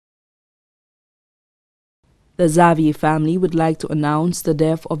The Xavier family would like to announce the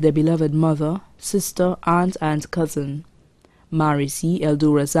death of their beloved mother, sister, aunt, and cousin, Maricy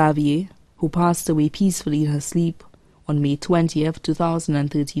Eldora Xavier, who passed away peacefully in her sleep on May 20th,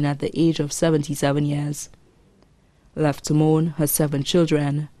 2013 at the age of 77 years. Left to mourn her 7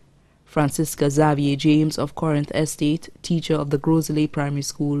 children: Francisca Xavier James of Corinth Estate, teacher of the Grosley Primary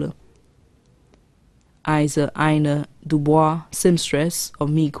School; Isa Aina Dubois, seamstress of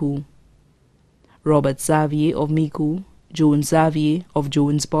Micoud; Robert Xavier of Micoud; Joan Xavier of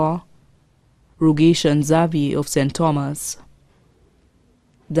Jones Bar; Rogation Xavier of St. Thomas;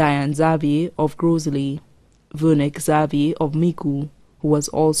 Diane Xavier of Grosley; Vernick Xavier of Micoud, who was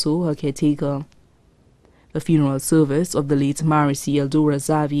also her caretaker. The funeral service of the late Maricy Eldora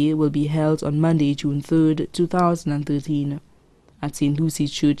Xavier will be held on Monday, June 3, 2013, at St.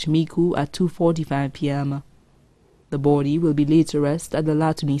 Lucy's Church, Micoud, at 2:45 p.m. The body will be laid to rest at the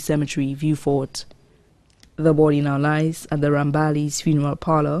Latuni Cemetery, Vieux-Fort. The body now lies at the Ramballi's Funeral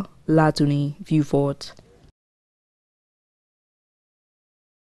Parlor, Latuni, Vieux-Fort.